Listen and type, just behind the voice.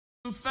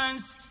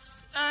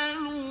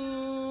فاسألوا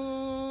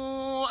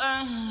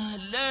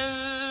أهل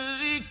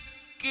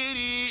الذكر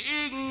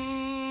إن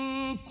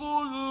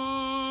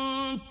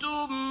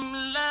كنتم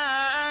لا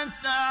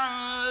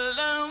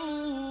تعلمون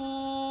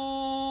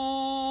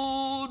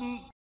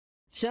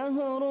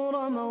شهر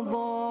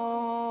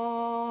رمضان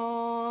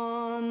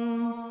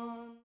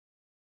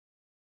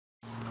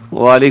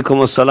ওয়ালাইকুম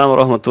আসসালাম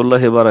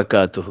রহমতুল্লাহি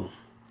বারাকাতুহু।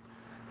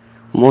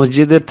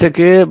 মসজিদের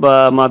থেকে বা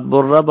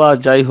মাতবররা বা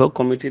যাই হোক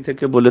কমিটি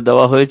থেকে বলে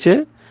দেওয়া হয়েছে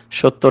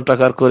 70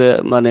 টাকার করে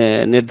মানে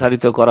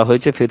নির্ধারিত করা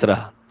হয়েছে, ফিতরা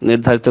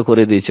নির্ধারিত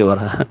করে দিয়েছে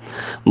ওরা।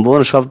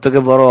 বোন সব থেকে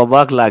বড়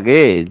অবাক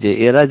লাগে যে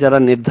এরা যারা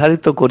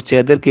নির্ধারিত করছে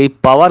এদেরকে এই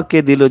পাওয়ার কে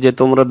দিল যে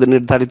তোমরা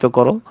নির্ধারিত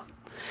করো?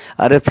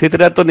 আরে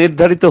ফিতরা তো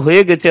নির্ধারিত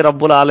হয়ে গেছে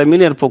রব্বুল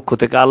আলামিনের পক্ষ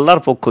থেকে,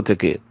 আল্লাহর পক্ষ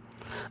থেকে।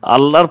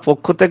 আল্লাহর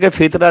পক্ষ থেকে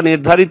ফিতরা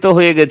নির্ধারিত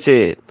হয়ে গেছে।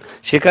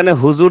 সেখানে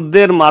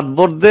হুজুরদের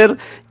মাতবরদের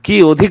কি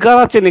অধিকার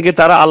আছে নাকি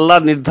তারা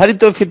আল্লাহর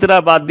নির্ধারিত ফিতরা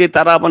বাদ দিয়ে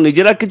তারা আবার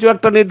নিজেরা কিছু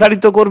একটা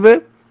নির্ধারিত করবে?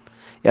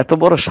 এত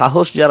বড়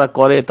সাহস যারা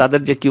করে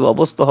তাদের যে কি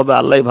অবস্থা হবে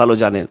আল্লাহই ভালো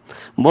জানেন।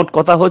 মোট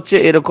কথা হচ্ছে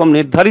এরকম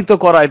নির্ধারিত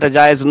করা এটা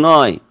জায়েজ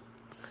নয়।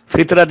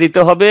 ফিতরা দিতে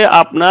হবে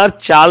আপনার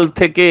চাল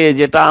থেকে,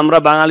 যেটা আমরা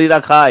বাঙালিরা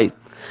খাই,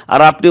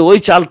 আর আপনি ওই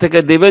চাল থেকে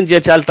দেবেন যে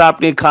চালটা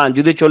আপনি খান।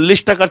 যদি 40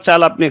 টাকার চাল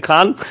আপনি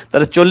খান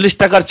তাহলে 40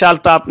 টাকার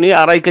চালটা আপনি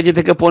 2.5 কেজি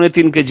থেকে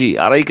 3.5 কেজি,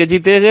 2.5 কেজি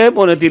থেকে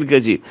 3.5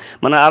 কেজি,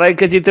 মানে 2.5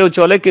 কেজিতেও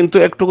চলে, কিন্তু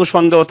একটুকু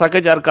সন্দেহ থাকে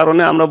যার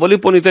কারণে আমরা বলি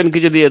 3.5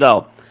 কেজি দিয়ে দাও।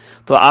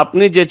 তো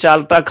আপনি যে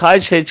চালটা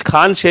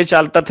খান সেই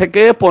চালটা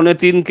থেকে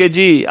 3.5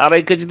 কেজি,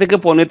 2.5 কেজি থেকে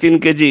 3.5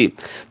 কেজি।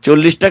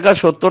 40 টাকা,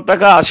 70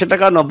 টাকা, 80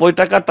 টাকা, 90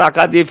 টাকা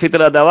টাকা দিয়ে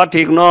ফিতরা দেওয়া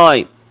ঠিক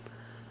নয়।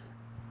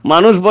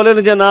 মানুষ বলেন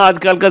যে না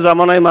আজকালকার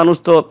জামানায় মানুষ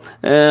তো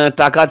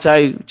টাকা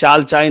চাই, চাল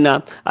চাই না।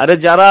 আরে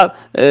যারা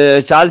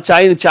চাল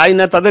চাই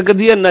না তাদেরকে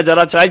দিয়েন না,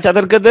 যারা চাই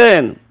তাদেরকে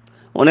দেন।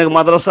 অনেক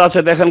মাদ্রাসা আছে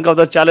দেখেন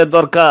ওদের চালের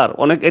দরকার,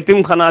 অনেক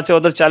এতিমখানা আছে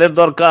ওদের চালের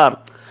দরকার,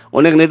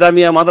 অনেক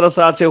নিজামিয়া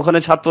মাদ্রাসা আছে ওখানে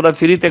ছাত্ররা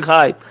ফ্রিতে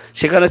খায়,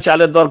 সেখানে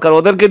চালের দরকার,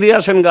 ওদেরকে দিয়ে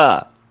আসেন গা।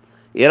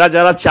 এরা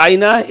যারা চায়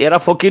না এরা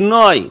ফকির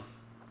নয়।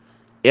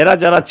 এরা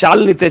যারা চাল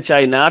নিতে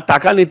চায় না,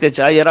 টাকা নিতে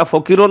চায়, এরা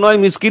ফকিরও নয়,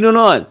 মিসকিনও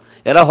নয়,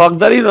 এরা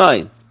হকদারই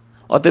নয়।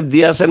 অতএব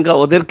দিয়ে আসেন গা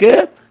ওদেরকে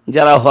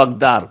যারা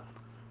হকদার।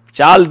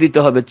 চাল দিতে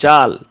হবে,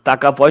 চাল,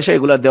 টাকা পয়সা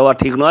এগুলো দেওয়া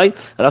ঠিক নয়।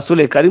 রাসূল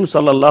করিম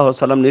সাল্লাল্লাহু আলাইহি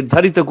ওয়াসাল্লাম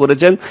নির্ধারিত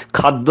করেছেন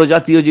খাদ্য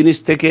জাতীয় জিনিস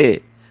থেকে,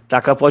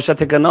 টাকা পয়সা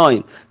থেকে নয়।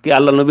 কি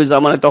আল্লাহ নবী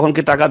জামানায় তখন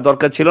কি টাকার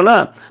দরকার ছিল না?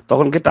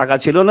 তখন কি টাকা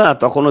ছিল না?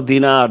 তখনও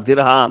দিনার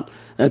দিরহাম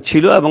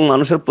ছিল এবং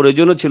মানুষের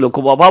প্রয়োজনও ছিল,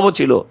 খুব অভাবও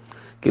ছিল।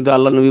 কিন্তু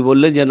আল্লাহ নবী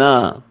বললেন যে না,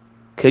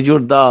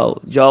 খেজুর দাও,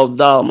 জব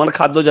দাও, মানে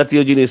খাদ্য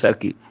জাতীয় জিনিস আর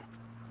কি।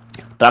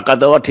 টাকা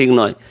দেওয়া ঠিক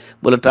নয়।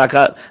 বলে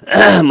টাকা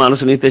মানুষ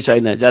নিতে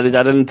চায় না,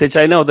 যারা নিতে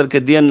চায় না ওদেরকে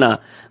দিয়েন না।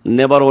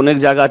 নেবার অনেক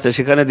জায়গা আছে,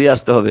 সেখানে দিয়ে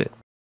আসতে হবে।